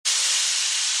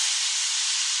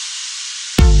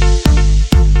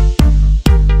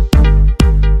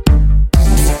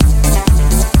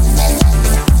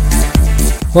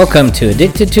Welcome to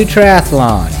Addicted to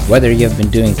Triathlon. Whether you have been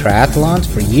doing triathlons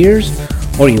for years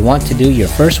or you want to do your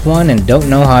first one and don't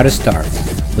know how to start,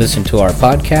 listen to our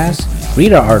podcast,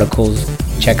 read our articles,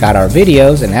 check out our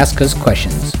videos, and ask us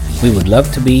questions. We would love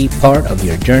to be part of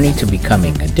your journey to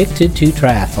becoming addicted to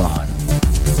triathlon.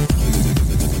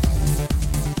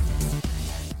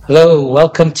 Hello,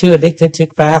 welcome to Addicted to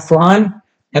Triathlon,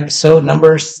 episode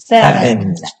number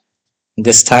 7.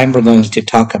 This time we're going to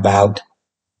talk about,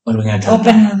 what are we going to talk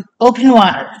about? Open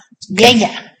water.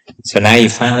 Yeah. So now you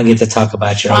finally get to talk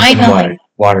about your open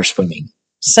water swimming.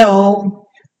 So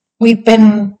we've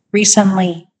been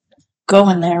recently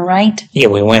going there, right? Yeah,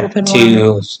 we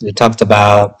talked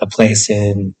about a place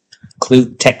in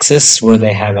Clute, Texas, where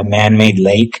they have a man-made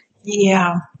lake.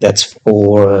 Yeah. That's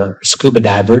for scuba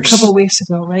divers. A couple of weeks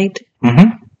ago, right?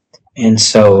 Mm-hmm. And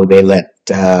so they let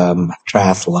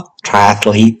triathletes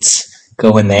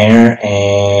go in there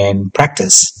and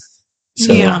practice.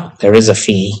 So there is a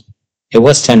fee. It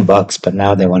was $10, but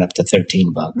now they went up to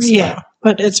 $13. Yeah,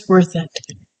 but it's worth it.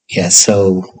 Yeah,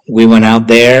 so we went out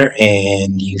there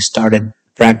and you started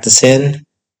practicing,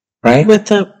 right? With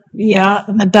the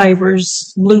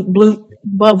divers, blue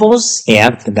bubbles.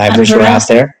 Yeah, the divers were out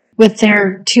there. With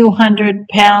their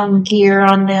 200-pound gear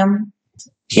on them.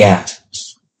 Yeah,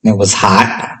 it was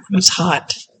hot. It was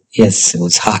hot. Yes, it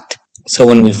was hot. So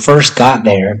when we first got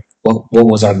there, what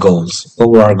was our goals?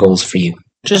 What were our goals for you?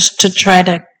 Just to try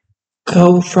to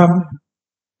go from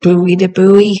buoy to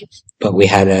buoy. But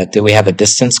did we have a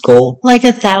distance goal? Like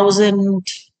 1,000.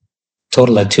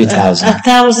 Total of 2,000.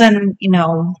 1,000,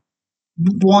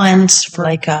 once for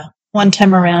like a one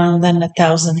time around, then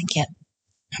 1,000 again.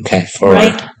 Okay,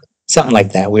 right? Something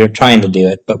like that. We were trying to do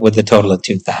it, but with a total of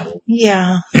 2,000.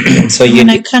 Yeah. So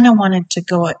I kind of wanted to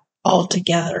go it all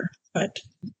together, but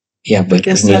yeah, but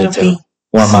we needed to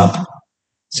warm up.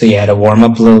 So you had to warm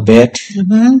up a little bit,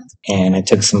 and I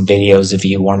took some videos of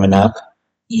you warming up.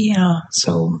 Yeah.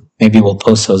 So maybe we'll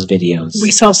post those videos. We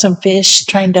saw some fish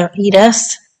trying to eat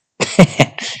us,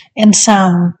 and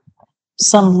some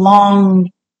long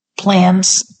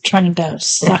plants trying to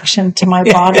suction to my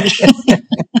body.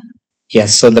 Yeah.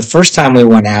 So the first time we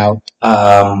went out,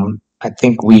 I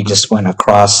think we just went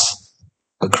across.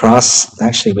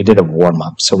 Actually, we did a warm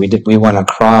up. So we went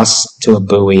across to a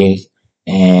buoy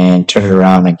and turned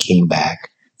around and came back.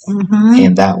 Mm-hmm.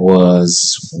 And that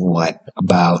was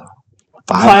about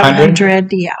 500?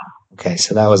 500, yeah. Okay,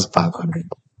 so that was 500.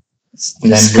 You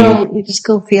just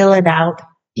go feel it out.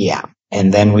 Yeah.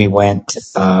 And then we went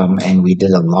and we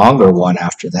did a longer one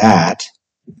after that.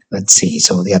 Let's see.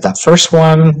 So that first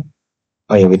one,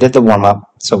 we did the warm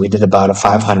up. So we did about a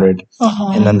 500.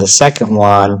 Uh-huh. And then the second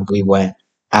one, we went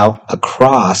out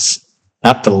across,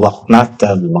 not the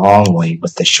long way,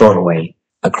 but the short way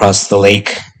across the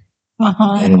lake.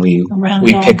 Uh-huh. And we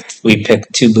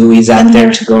picked 2 buoys out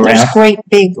there to go around. There's great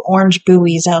big orange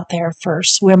buoys out there for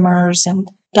swimmers and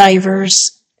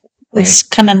divers. Right. It's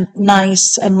kind of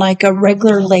nice, and like a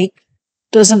regular lake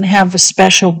doesn't have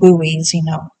special buoys,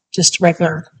 just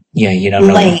regular. Yeah, you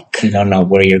don't know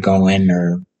where you're going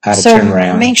or how to turn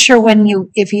around. Make sure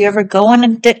if you ever go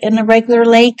in a regular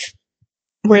lake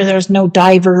where there's no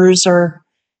divers or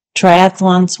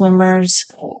triathlon swimmers,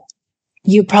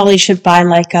 you probably should buy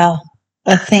like a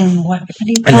thing. What do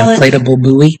you call it? An inflatable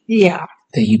buoy? Yeah.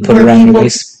 That you put around your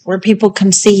waist? Where people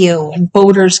can see you and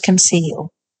boaters can see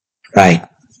you. Right.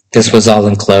 This was all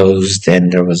enclosed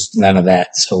and there was none of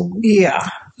that. So yeah,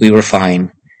 we were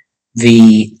fine.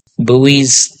 The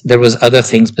buoys, there was other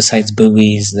things besides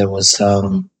buoys. There was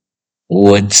some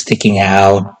wood sticking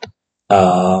out.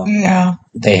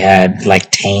 They had like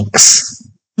tanks.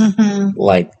 Mm-hmm.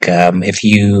 Like if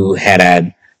you had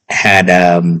a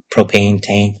propane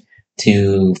tank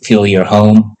to fuel your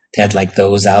home, they had like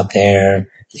those out there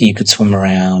that you could swim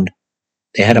around.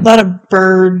 They had a lot of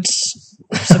birds,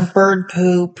 some bird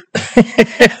poop.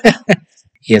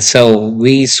 Yeah, so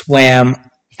we swam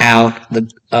out.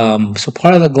 So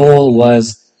part of the goal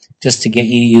was just to get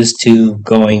you used to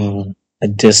going a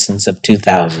distance of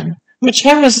 2,000. Which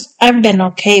I've been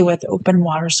okay with open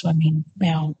water swimming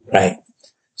now. Right.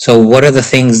 So what are the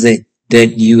things that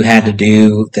you had to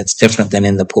do that's different than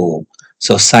in the pool?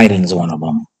 So sighting is one of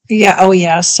them. Yeah. Oh,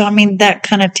 yeah. So, that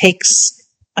kind of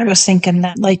I was thinking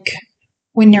that like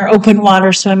when you're open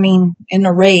water swimming in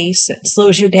a race, it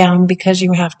slows you down because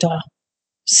you have to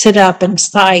sit up and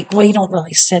sight. Well, you don't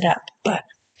really sit up, but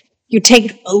you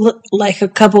take like a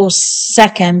couple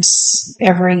seconds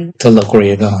to look where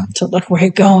you're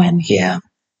going. Yeah.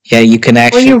 Yeah, you can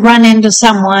actually... Or you run into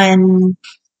someone,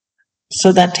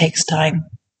 so that takes time.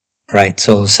 Right,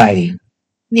 so sighting.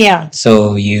 Yeah.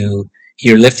 So you're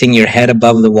lifting your head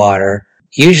above the water,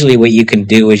 usually what you can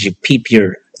do is you peep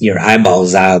your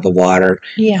eyeballs out of the water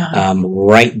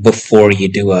right before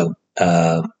you do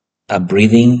a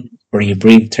breathing, where you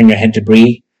breathe, turn your head to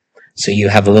breathe. So you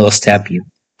have a little step, you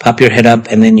pop your head up,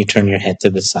 and then you turn your head to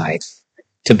the side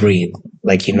to breathe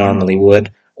like you normally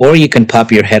would. Or you can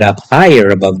pop your head up higher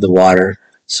above the water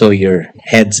so your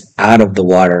head's out of the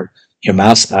water, your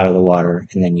mouth's out of the water,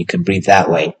 and then you can breathe that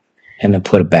way and then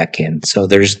put it back in. So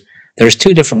there's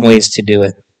two different ways to do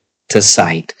it to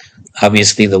sight.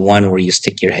 Obviously, the one where you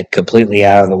stick your head completely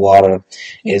out of the water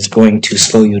is going to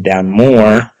slow you down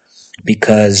more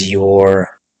because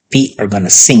your feet are going to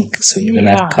sink, so you're going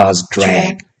to cause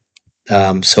drag.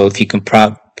 So if you can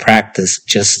practice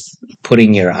just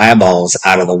putting your eyeballs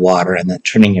out of the water and then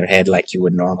turning your head like you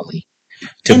would normally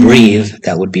to breathe,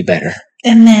 that would be better.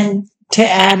 And then to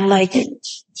add, like,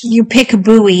 you pick a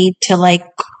buoy to, like,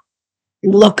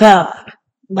 look up,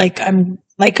 like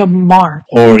a mark.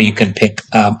 Or you can pick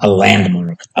a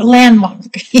landmark. A landmark,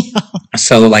 yeah.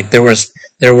 So, like, there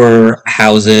were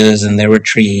houses, and there were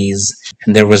trees,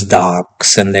 and there was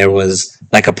docks, and there was,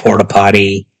 like, a porta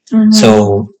potty. Mm-hmm.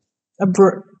 So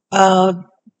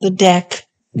the deck.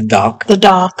 Dock. The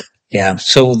dock. Yeah.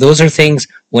 So those are things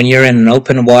when you're in an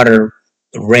open water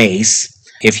race,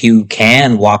 if you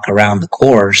can walk around the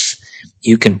course,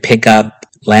 you can pick up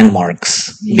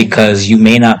landmarks because you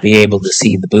may not be able to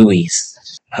see the buoys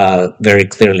very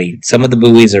clearly. Some of the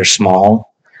buoys are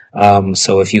small.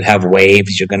 So if you have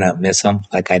waves, you're going to miss them.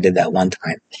 Like I did that one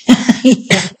time.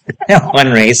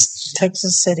 One race.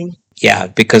 Texas City. Yeah.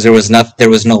 Because there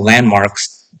was no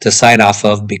landmarks to sight off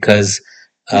of because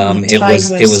it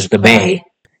was the bay.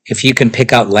 If you can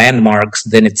pick out landmarks,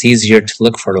 then it's easier to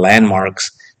look for landmarks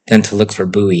than to look for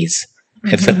buoys.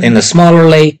 Mm-hmm. If in a smaller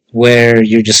lake where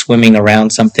you're just swimming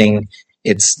around something,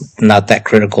 it's not that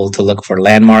critical to look for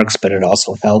landmarks, but it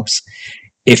also helps.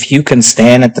 If you can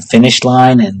stand at the finish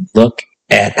line and look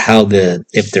at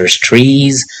if there's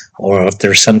trees or if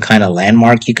there's some kind of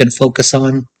landmark you can focus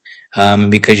on,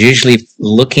 because usually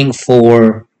looking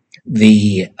for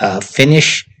the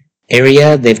finish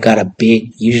area, they've got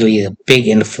usually a big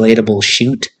inflatable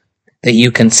chute that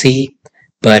you can see.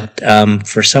 But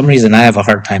for some reason, I have a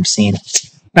hard time seeing it.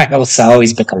 I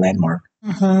always pick a landmark.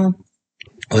 Mm-hmm.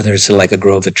 Whether it's like a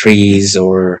grove of trees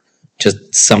or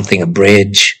just something, a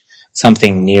bridge,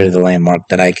 something near the landmark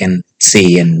that I can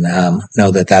see and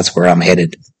know that that's where I'm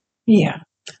headed. Yeah.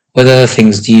 What other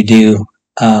things do you do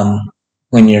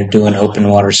when you're doing open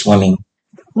water swimming?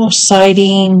 Well,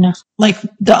 sighting, like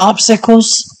the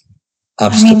obstacles.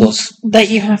 That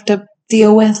you have to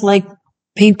deal with, like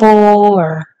people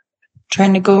or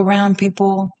trying to go around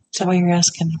people. Is that what you're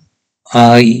asking?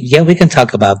 Yeah, we can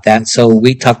talk about that. So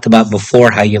we talked about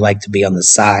before how you like to be on the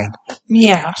side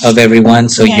of everyone,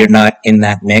 so you're not in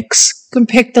that mix. You can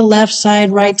pick the left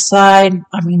side, right side.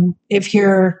 I mean, if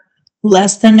you're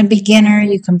less than a beginner,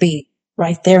 you can be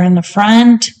right there in the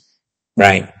front.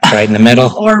 Right in the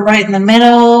middle. Or right in the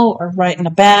middle, or right in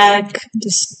the back.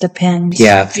 Just depends.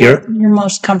 Yeah, if you're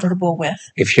most comfortable with.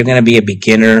 If you're going to be a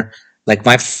beginner, like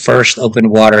my first open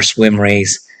water swim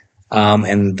race,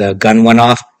 and the gun went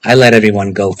off, I let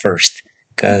everyone go first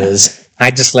because I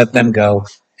just let them go.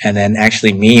 And then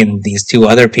actually me and these two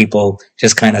other people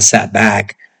just kind of sat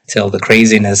back till the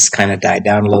craziness kind of died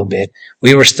down a little bit.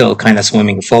 We were still kind of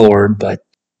swimming forward, but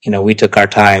we took our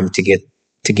time to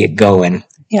get going.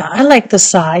 Yeah, I like the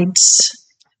sides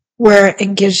where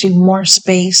it gives you more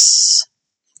space.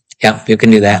 Yeah, you can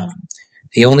do that.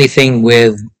 The only thing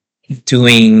with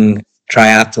doing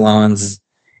triathlons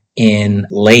in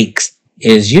lakes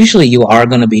is usually you are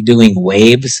going to be doing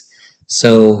waves.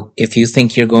 So if you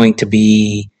think you're going to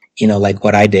be, like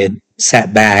what I did,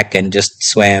 sat back and just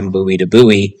swam buoy to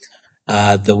buoy,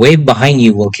 the wave behind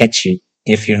you will catch you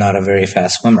if you're not a very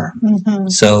fast swimmer. Mm-hmm.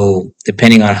 So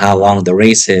depending on how long the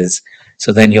race is,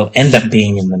 so then you'll end up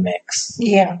being in the mix.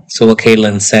 Yeah. So what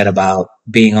Caitlin said about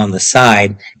being on the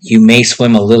side, you may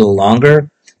swim a little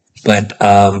longer, but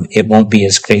it won't be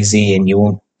as crazy and you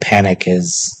won't panic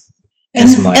as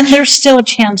much. And there's still a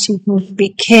chance you can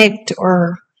be kicked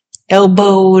or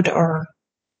elbowed, or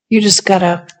you just got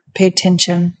to pay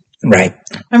attention. Right.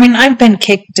 I mean, I've been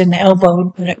kicked and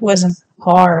elbowed, but it wasn't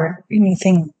hard,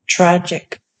 anything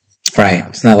tragic. Right.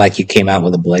 It's not like you came out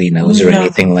with a bloody nose or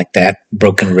anything like that,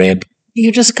 broken rib.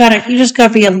 You just gotta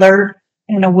be alert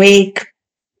and awake,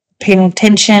 paying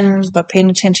attention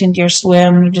to your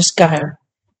swim. You just gotta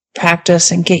practice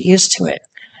and get used to it.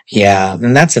 Yeah,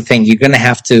 and that's the thing. You're gonna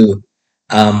have to,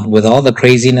 with all the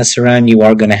craziness around, you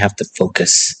are gonna have to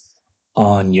focus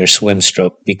on your swim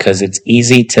stroke because it's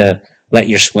easy to let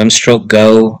your swim stroke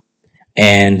go,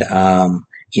 and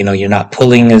you're not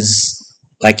pulling as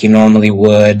like you normally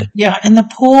would. Yeah, and the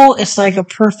pool is like a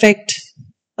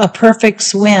perfect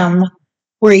swim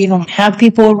where you don't have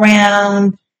people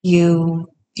around. You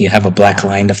have a black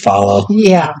line to follow.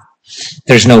 Yeah.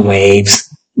 There's no waves.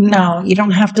 No, you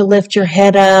don't have to lift your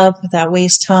head up. That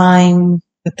wastes time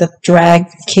with the drag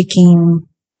kicking.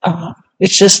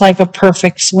 It's just like a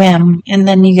perfect swim, and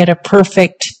then you get a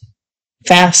perfect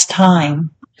fast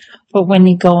time. But when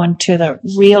you go into the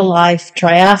real life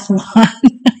triathlon,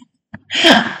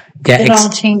 it all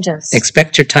changes.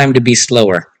 Expect your time to be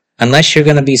slower, unless you're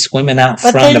going to be swimming out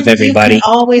front of everybody. You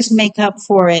can always make up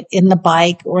for it in the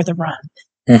bike or the run.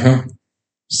 Mm-hmm.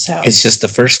 So it's just the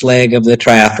first leg of the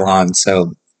triathlon,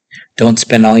 so don't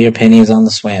spend all your pennies on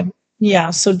the swim. Yeah,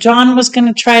 so John was going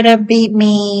to try to beat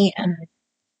me, and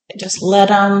I just let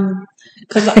him,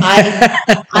 because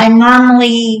I'm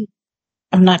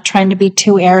not trying to be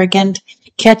too arrogant,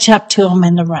 catch up to him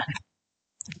in the run.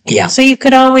 Yeah. So you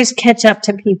could always catch up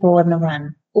to people in the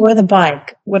run or the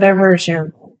bike, whatever is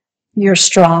your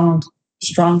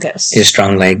strongest. Your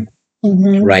strong leg.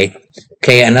 Mm-hmm. Right.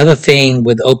 Okay, another thing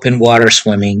with open water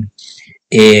swimming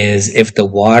is if the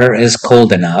water is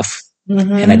cold enough,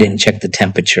 mm-hmm. and I didn't check the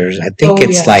temperatures, I think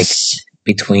it's like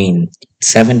between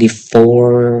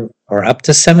 74 or up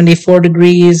to 74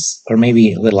 degrees, or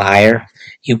maybe a little higher,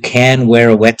 you can wear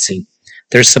a wetsuit.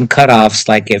 There's some cutoffs,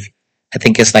 like if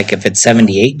it's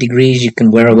 78 degrees, you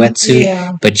can wear a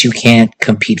wetsuit, but you can't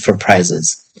compete for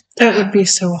prizes. That would be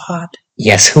so hot.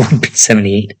 Yes, it would be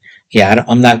 78. Yeah,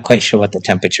 I'm not quite sure what the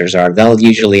temperatures are. They'll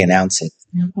usually announce it.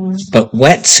 Mm-hmm. But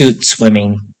wetsuit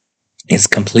swimming is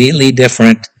completely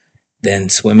different than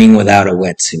swimming without a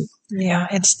wetsuit. Yeah,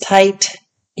 it's tight.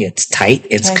 It's tight.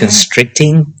 It's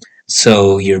constricting.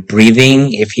 So your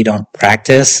breathing, if you don't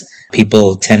practice,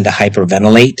 people tend to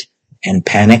hyperventilate and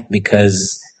panic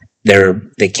because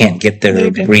they can't get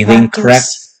their breathing correct.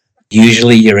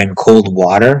 Usually you're in cold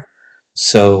water,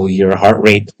 so your heart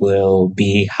rate will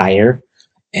be higher,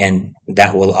 and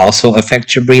that will also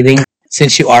affect your breathing.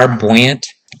 Since you are buoyant,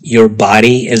 your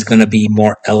body is going to be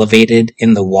more elevated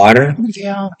in the water.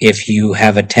 Yeah. If you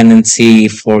have a tendency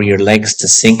for your legs to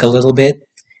sink a little bit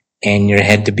and your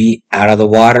head to be out of the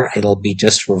water, it'll be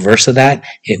just reverse of that.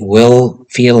 It will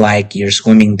feel like you're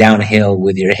swimming downhill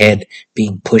with your head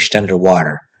being pushed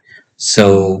underwater.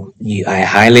 So I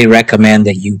highly recommend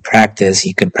that you practice.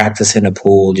 You can practice in a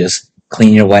pool, just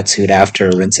clean your wetsuit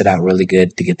after, rinse it out really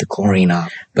good to get the chlorine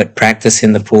off. But practice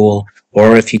in the pool,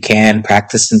 or if you can,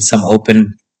 practice in some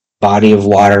open body of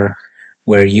water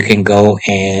where you can go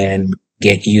and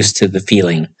get used to the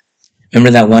feeling.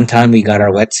 Remember that one time we got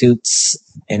our wetsuits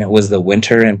and it was the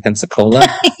winter in Pensacola?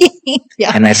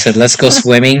 Yeah. And I said, let's go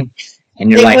swimming.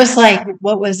 And it was like,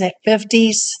 what was it,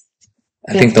 50s?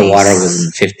 I think the water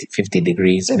was 50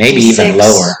 degrees, 56, maybe even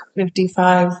lower.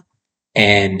 55.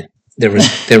 And there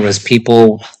was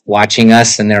people watching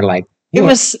us, and they're like, it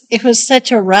was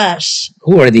such a rush.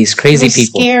 Who are these crazy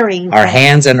people? Scary. Our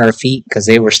hands and our feet, because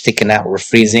they were sticking out, were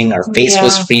freezing. Our face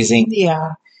was freezing.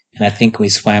 Yeah. And I think we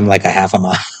swam like a half a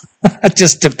mile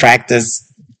just to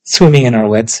practice swimming in our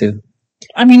wetsuit.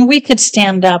 I mean, we could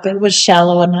stand up. It was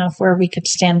shallow enough where we could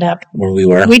stand up. Where we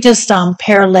were. We just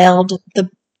paralleled the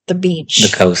beach.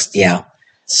 The coast, yeah.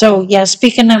 So, yeah,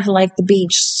 speaking of like the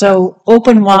beach, so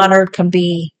open water can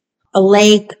be a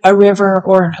lake, a river,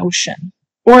 or an ocean,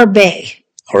 or a bay.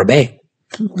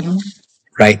 Mm-hmm.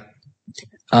 Right.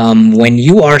 When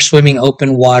you are swimming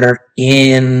open water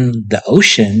in the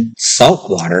ocean, salt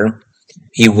water,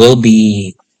 you will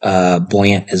be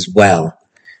buoyant as well.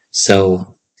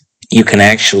 So you can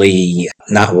actually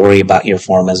not worry about your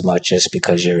form as much just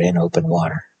because you're in open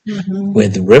water. Mm-hmm.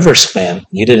 With river swim,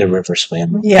 you did a river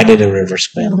swim. Yeah. I did a river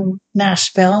swim. Mm-hmm.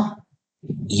 Nashville.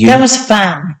 That was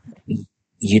fun.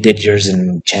 You did yours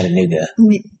in Chattanooga.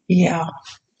 Yeah.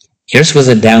 Yours was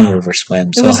a downriver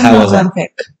swim. So how was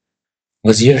Olympic.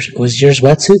 Was yours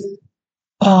wetsuit?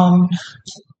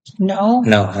 No.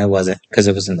 No, it wasn't, because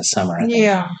it was in the summer. I think.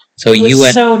 Yeah. So it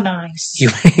was so nice. You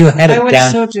had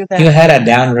do that. You had a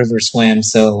downriver swim,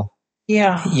 so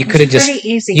yeah, you could have just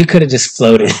easy. You could have just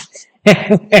floated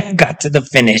and got to the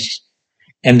finish.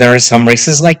 And there are some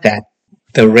races like that.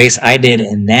 The race I did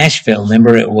in Nashville,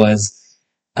 remember, it was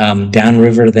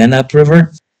downriver then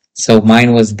upriver. So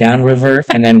mine was downriver,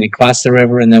 and then we crossed the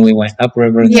river, and then we went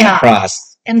upriver and then across.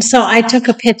 And so I took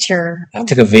a picture. I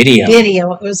took a video.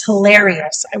 It was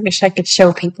hilarious. I wish I could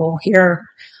show people here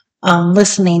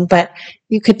listening, but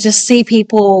you could just see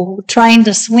people trying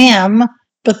to swim,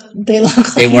 but they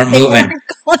weren't moving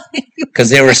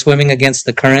because they were swimming against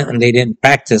the current, and they didn't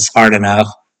practice hard enough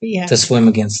to swim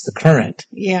against the current.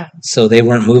 Yeah. So they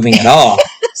weren't moving at all.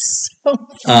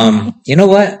 You know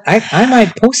what? I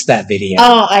might post that video.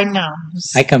 Oh, I know.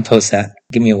 I can post that.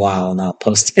 Give me a while and I'll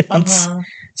post it. Uh-huh.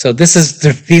 So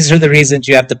these are the reasons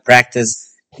you have to practice.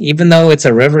 Even though it's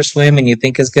a river swim and you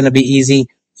think it's going to be easy,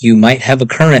 you might have a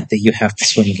current that you have to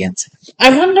swim against.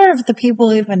 I wonder if the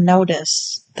people even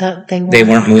notice that they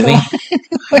weren't moving.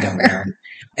 I don't know.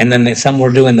 And then some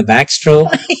were doing the backstroke,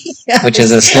 yes. Which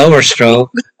is a slower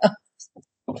stroke.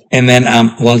 And then,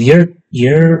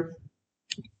 your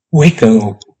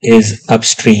Waco is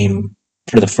upstream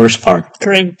for the first part.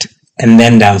 Great. And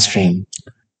then downstream.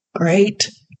 Great.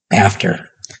 After.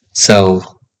 So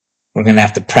we're going to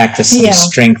have to practice some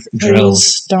strength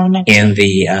drills in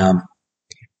the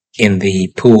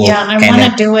pool. Yeah, I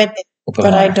want to do it,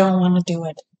 but I don't want to do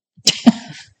it.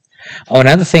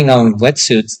 Another thing on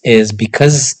wetsuits is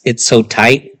because it's so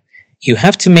tight, you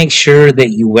have to make sure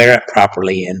that you wear it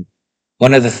properly. And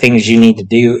one of the things you need to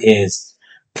do is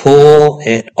pull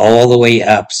it all the way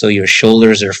up so your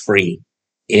shoulders are free.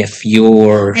 And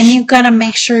you've got to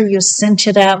make sure you cinch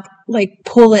it up, like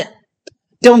pull it.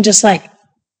 Don't just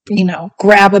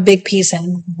grab a big piece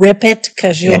and rip it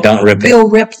because don't rip it. You'll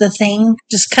rip the thing.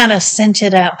 Just kind of cinch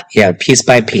it up. Yeah, piece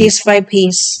by piece. Piece by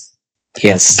piece.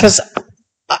 Yes. Because,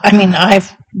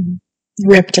 I've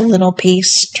ripped a little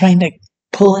piece trying to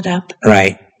pull it up.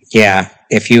 Right. Yeah.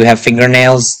 If you have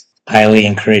fingernails, highly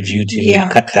encourage you to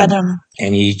cut them.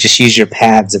 And you just use your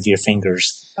pads of your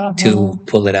fingers to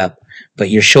pull it up. But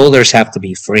your shoulders have to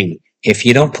be free. If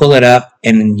you don't pull it up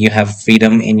and you have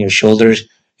freedom in your shoulders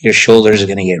are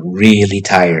going to get really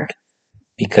tired.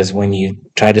 Because when you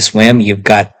try to swim, you've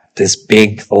got this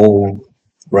big old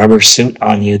rubber suit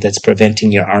on you that's preventing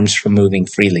your arms from moving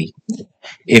freely.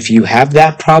 If you have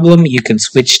that problem, you can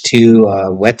switch to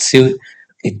a wetsuit.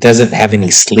 It doesn't have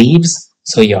any sleeves,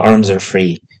 so your arms are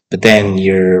free. But then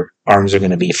your arms are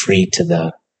going to be free to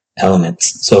the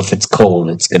elements. So if it's cold,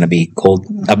 it's going to be cold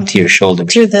up to your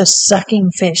shoulders. To the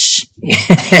sucking fish.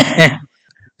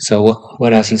 So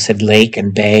what else? You said lake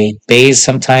and bay. Bays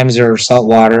sometimes are salt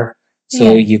water,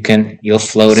 so you'll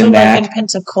float in that. So like in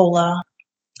Pensacola.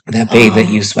 That bay that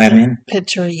you swam in?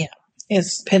 Picture,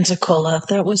 is Pensacola.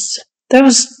 That was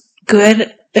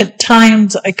good. At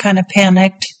times I kind of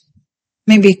panicked.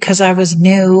 Maybe because I was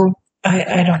new.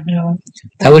 I don't know.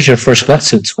 That was your first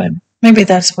wetsuit swim. Maybe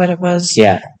that's what it was.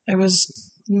 Yeah. I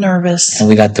was nervous. And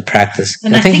we got to practice.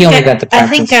 And I think you only got to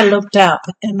practice. I think I looked up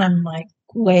and I'm like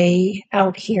way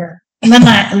out here. And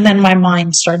then my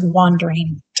mind started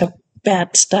wandering to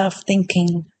bad stuff,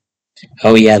 thinking.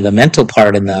 Oh yeah, the mental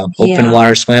part in the open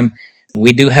water swim.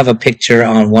 We do have a picture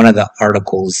on one of the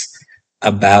articles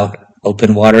about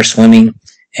open water swimming,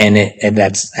 and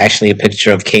that's actually a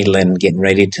picture of Caitlin getting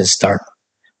ready to start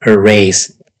her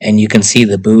race, and you can see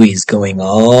the buoys going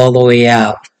all the way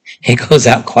out. It goes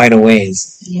out quite a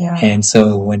ways. Yeah. And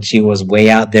so when she was way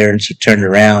out there and she turned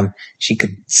around, she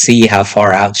could see how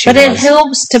far out she was. But it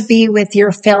helps to be with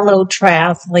your fellow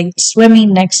triathlete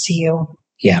swimming next to you.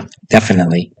 Yeah,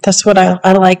 definitely. That's what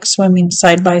I like, swimming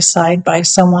side by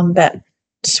someone that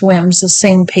swims the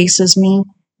same pace as me.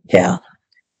 Yeah.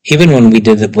 Even when we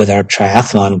did it with our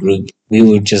triathlon group, we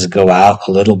would just go out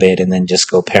a little bit and then just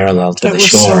go parallel to the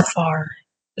shore. That was so far.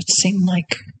 It seemed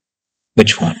like.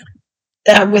 Which one?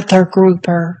 With our group,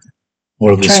 or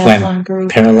where we swam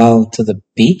group. Parallel to the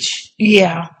beach?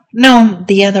 Yeah. No,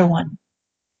 the other one.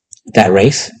 That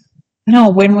race? No,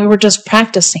 when we were just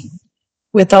practicing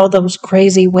with all those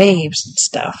crazy waves and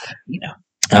stuff,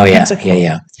 Oh, yeah.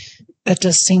 Yeah. That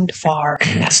just seemed far.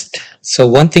 So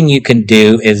one thing you can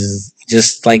do is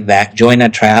just like that, join a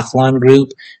triathlon group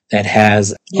that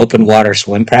has open water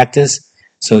swim practice.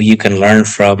 So you can learn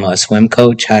from a swim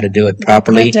coach how to do it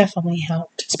properly. That definitely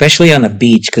helped. Especially on the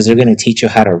beach, because they're going to teach you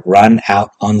how to run out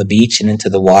on the beach and into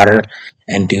the water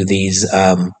and do these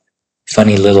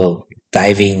funny little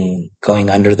diving, going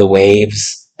under the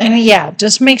waves. And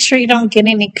just make sure you don't get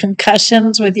any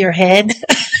concussions with your head.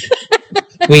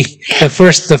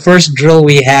 The first drill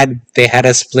we had, they had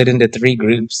us split into 3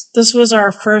 groups. This was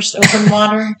our first open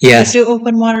water? Yes. Did you do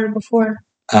open water before?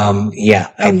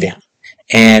 Yeah, I did.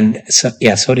 And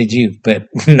so did you, but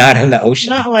not in the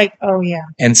ocean. Not like,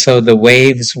 And so the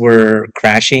waves were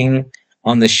crashing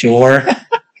on the shore.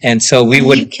 And so we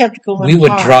would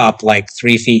drop like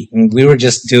 3 feet, and we were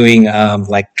just doing,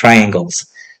 like triangles.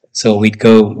 So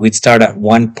we'd start at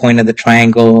one point of the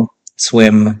triangle,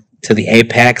 swim to the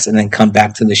apex, and then come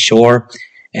back to the shore,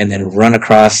 and then run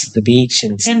across the beach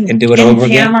and do it over again.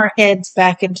 And jam our heads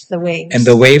back into the waves. And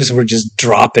the waves were just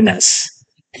dropping us.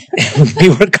 We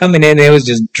were coming in, it was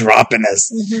just dropping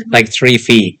us like 3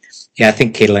 feet. Yeah, I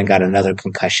think Caitlin got another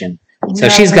concussion. So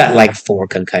she's got like 4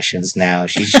 concussions now.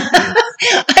 She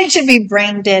I should be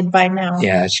brain dead by now.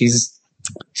 Yeah, she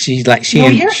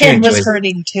your head was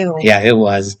hurting too. Yeah, it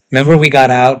was. Remember, we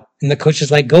got out and the coach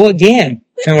was like, "Go again,"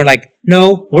 and we're like,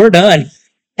 "No, we're done."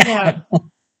 Yeah.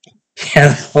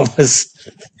 Yeah, that was.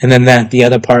 And then the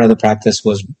other part of the practice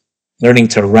was learning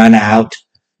to run out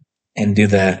and do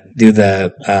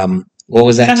the what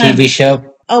was that TV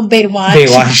show? Oh, Baywatch.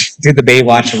 Baywatch. Do the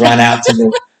Baywatch, run out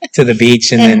to the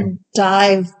beach and then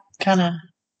dive kind of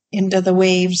into the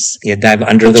waves. Yeah, dive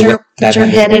under the waves. Put your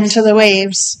head into the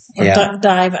waves. Or Yeah.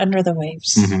 Dive under the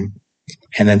waves. Mm-hmm.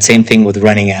 And then same thing with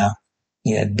running out.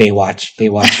 Yeah,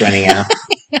 Baywatch running out.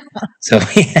 Yeah.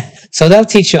 So they'll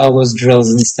teach you all those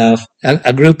drills and stuff.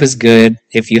 A group is good.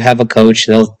 If you have a coach,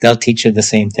 they'll teach you the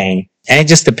same thing. And it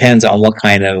just depends on what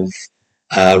kind of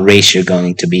race you're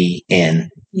going to be in.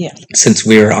 Yeah. Since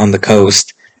we were on the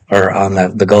coast or on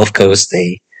the Gulf Coast,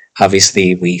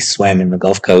 we swam in the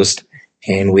Gulf Coast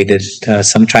and we did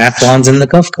some triathlons in the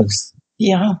Gulf Coast.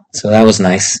 Yeah. So that was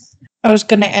nice. I was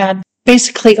going to add,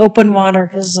 basically open water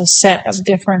is a set of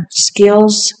different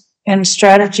skills and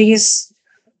strategies.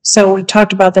 So we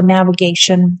talked about the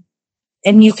navigation,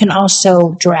 and you can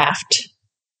also draft.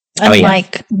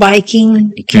 Unlike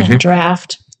biking, you can't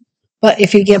draft. But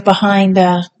if you get behind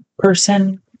a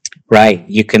person. Right.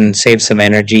 You can save some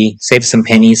energy, save some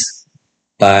pennies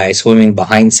by swimming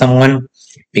behind someone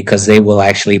because they will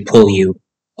actually pull you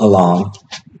along.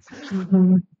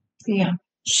 Mm-hmm. Yeah.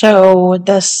 So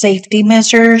the safety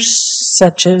measures,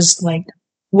 such as like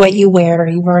what you wear,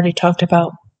 you've already talked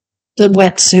about the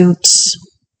wetsuits.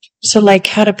 So like,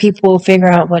 how do people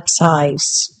figure out what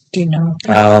size? Do you know?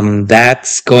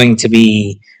 That's going to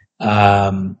be,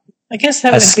 I guess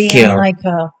that would be in like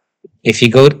a. If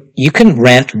you go, you can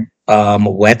rent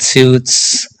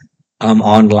wetsuits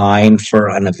online for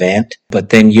an event,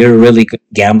 but then you're really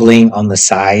gambling on the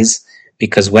size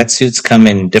because wetsuits come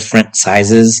in different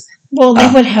sizes. Well, they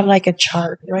would have like a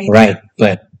chart, right? Right,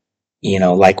 but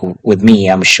like with me,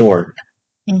 I'm short,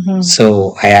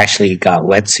 so I actually got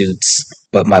wetsuits,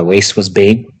 but my waist was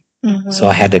big, so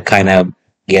I had to kind of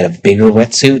get a bigger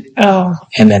wetsuit,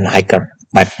 and then hike up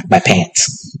my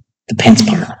pants, the pants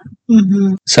part.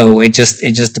 So it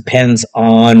just depends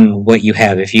on what you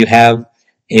have. If you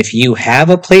have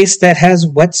a place that has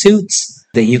wetsuits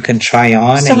that you can try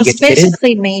on so and get fitted. So it's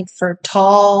basically made for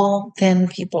tall, thin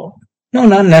people. No,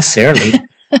 not necessarily.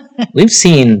 We've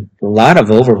seen a lot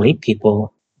of overweight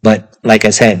people, but like I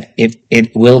said,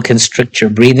 it will constrict your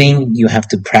breathing. You have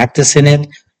to practice in it.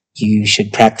 You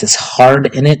should practice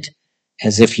hard in it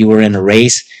as if you were in a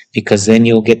race, because then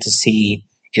you'll get to see,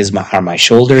 are my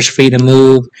shoulders free to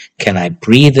move? Can I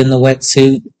breathe in the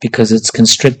wetsuit because it's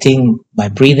constricting my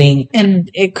breathing? And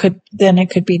it could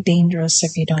be dangerous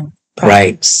if you don't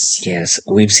practice. Right. Yes.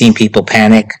 We've seen people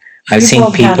panic. I've seen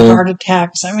people have heart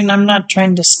attacks. I mean, I'm not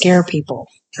trying to scare people.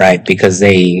 Right, because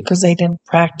they didn't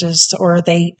practice or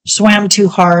they swam too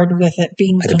hard with it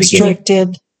being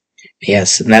constricted.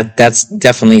 Yes, and that's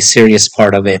definitely a serious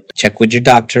part of it. Check with your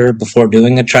doctor before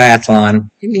doing a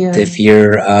triathlon if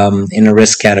you're in a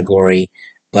risk category.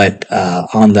 But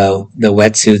on the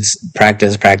wetsuits,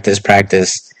 practice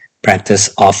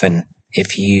often.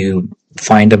 If you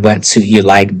find a wetsuit you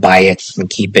like, buy it and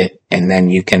keep it, and then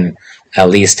you can at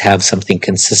least have something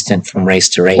consistent from race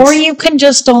to race. Or you can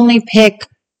just only pick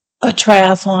a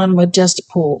triathlon with just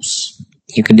pools.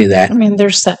 You can do that. I mean,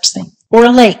 there's such thing. Or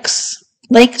lakes.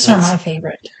 Lakes are my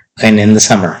favorite. And in the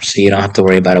summer, so you don't have to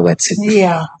worry about a wetsuit.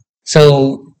 Yeah.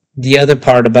 So the other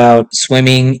part about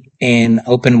swimming in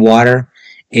open water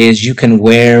is you can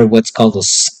wear what's called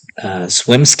a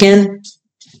swim skin.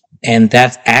 And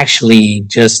that's actually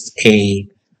just a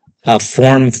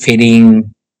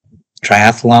form-fitting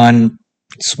triathlon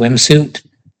swimsuit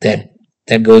that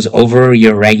goes over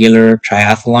your regular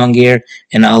triathlon gear,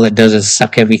 and all it does is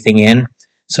suck everything in.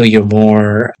 So you're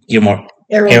more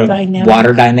aerodynamic.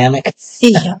 Water dynamic.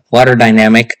 Yeah. Water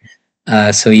dynamic.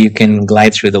 So you can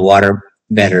glide through the water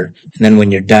better. And then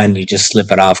when you're done, you just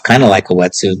slip it off, kind of like a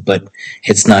wetsuit, but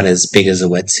it's not as big as a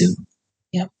wetsuit.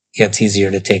 Yep. Yeah, it's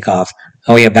easier to take off.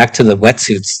 Oh yeah, back to the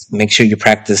wetsuits. Make sure you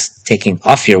practice taking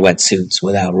off your wetsuits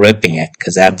without ripping it,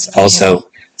 because that's also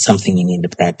something you need to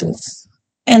practice.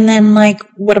 And then,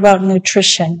 what about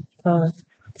nutrition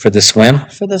for the swim?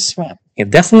 For the swim. Yeah,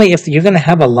 definitely, if you're going to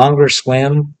have a longer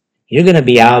swim, you're going to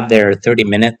be out there 30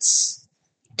 minutes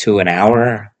to an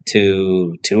hour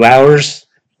to 2 hours.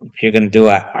 If you're going to do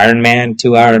an Ironman,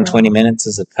 2 hour and 20 minutes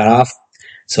is a cutoff.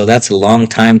 So that's a long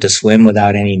time to swim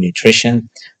without any nutrition.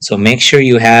 So make sure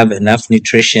you have enough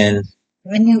nutrition.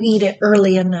 When you eat it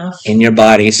early enough. In your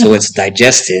body so it's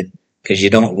digested, because you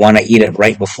don't want to eat it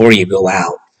right before you go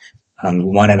out. You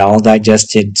want it all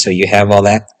digested so you have all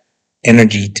that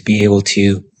energy to be able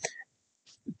to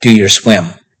do your swim.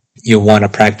 You'll want to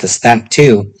practice that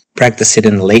too. Practice it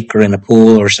in the lake or in a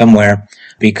pool or somewhere,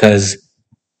 because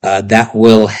that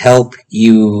will help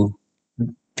you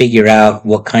figure out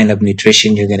what kind of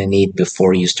nutrition you're going to need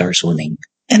before you start swimming.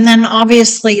 And then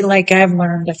obviously, like I've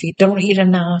learned, if you don't eat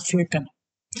enough,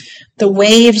 the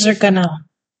waves are gonna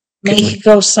make you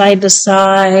go side to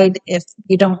side if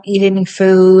you don't eat any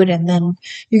food, and then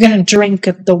you're gonna drink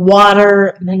the water,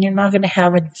 and then you're not gonna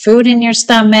have any food in your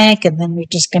stomach, and then you're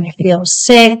just gonna feel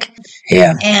sick.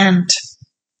 Yeah. And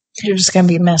you're just gonna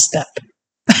be messed up.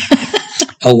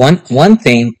 Oh, one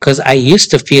thing, because I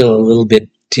used to feel a little bit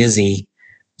dizzy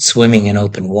swimming in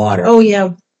open water. Oh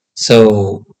yeah.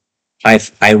 So I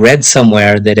read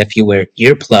somewhere that if you wear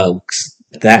earplugs,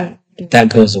 that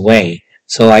goes away.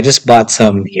 So I just bought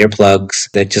some earplugs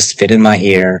that just fit in my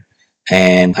ear,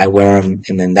 and I wear them,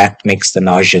 and then that makes the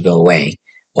nausea go away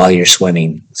while you're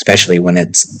swimming, especially when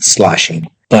it's sloshing.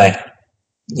 But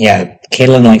yeah,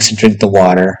 Caitlin likes to drink the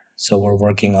water, so we're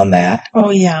working on that.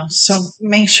 Oh yeah. So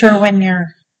make sure when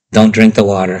you're Don't drink the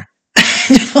water.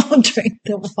 don't drink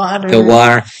the water. The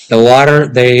water.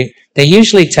 They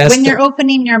usually test when you're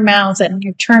opening your mouth and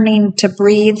you're turning to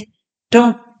breathe.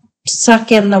 Don't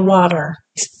suck in the water.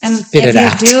 And spit it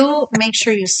out. If you do, make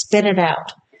sure you spit it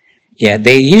out. Yeah,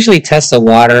 they usually test the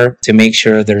water to make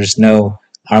sure there's no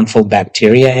harmful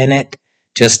bacteria in it,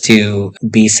 just to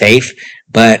be safe.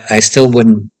 But I still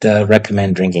wouldn't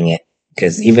recommend drinking it,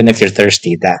 because even if you're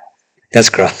thirsty, that's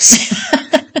gross.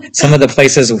 Some of the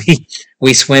places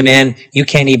we swim in, you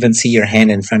can't even see your hand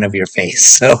in front of your face.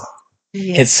 So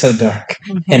It's so dark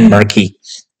and murky.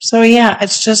 So yeah,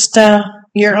 it's just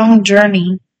your own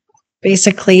journey,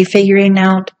 basically figuring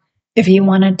out if you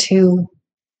wanted to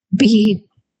be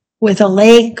with a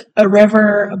lake, a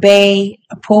river, a bay,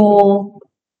 a pool,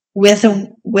 with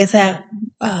a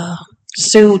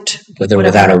suit, with or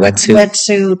without a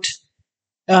wetsuit.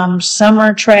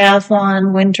 Summer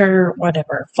triathlon, winter,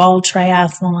 whatever, fall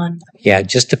triathlon. Yeah, it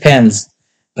just depends.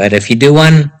 But if you do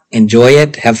one, enjoy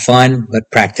it, have fun,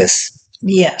 but practice.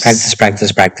 Yes.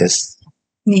 Practice.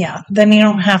 Yeah. Then you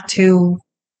don't have to.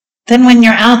 Then when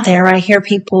you're out there, I hear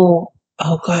people,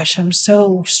 oh gosh, I'm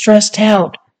so stressed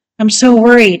out. I'm so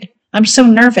worried. I'm so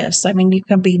nervous. I mean, you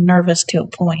can be nervous to a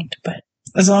point, but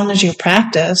as long as you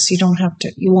practice, you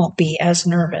won't be as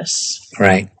nervous.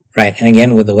 Right. And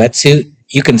again, with the wetsuit,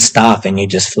 you can stop and you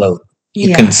just float.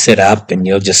 You can sit up and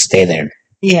you'll just stay there.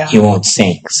 Yeah. You won't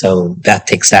sink. So that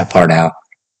takes that part out,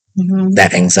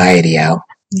 that anxiety out.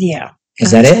 Yeah.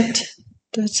 Is that it?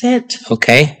 That's it.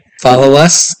 Okay. Follow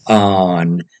us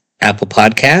on Apple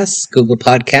Podcasts, Google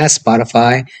Podcasts,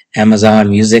 Spotify, Amazon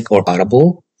Music, or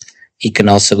Audible. You can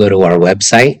also go to our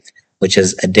website, which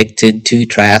is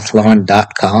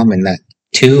addicted2triathlon.com, and that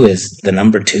 2 is the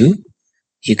number 2.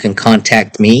 You can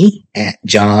contact me at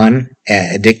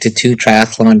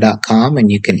john@addicted2triathlon.com,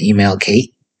 and you can email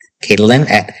Caitlin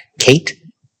at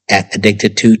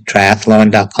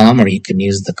kate@addicted2triathlon.com, or you can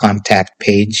use the contact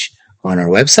page on our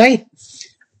website.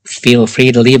 Feel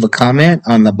free to leave a comment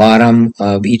on the bottom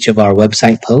of each of our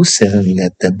website posts and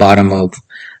at the bottom of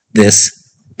this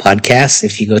podcast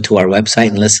if you go to our website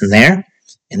and listen there.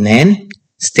 And then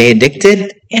stay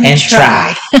addicted and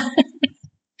try.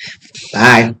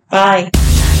 Bye. Bye.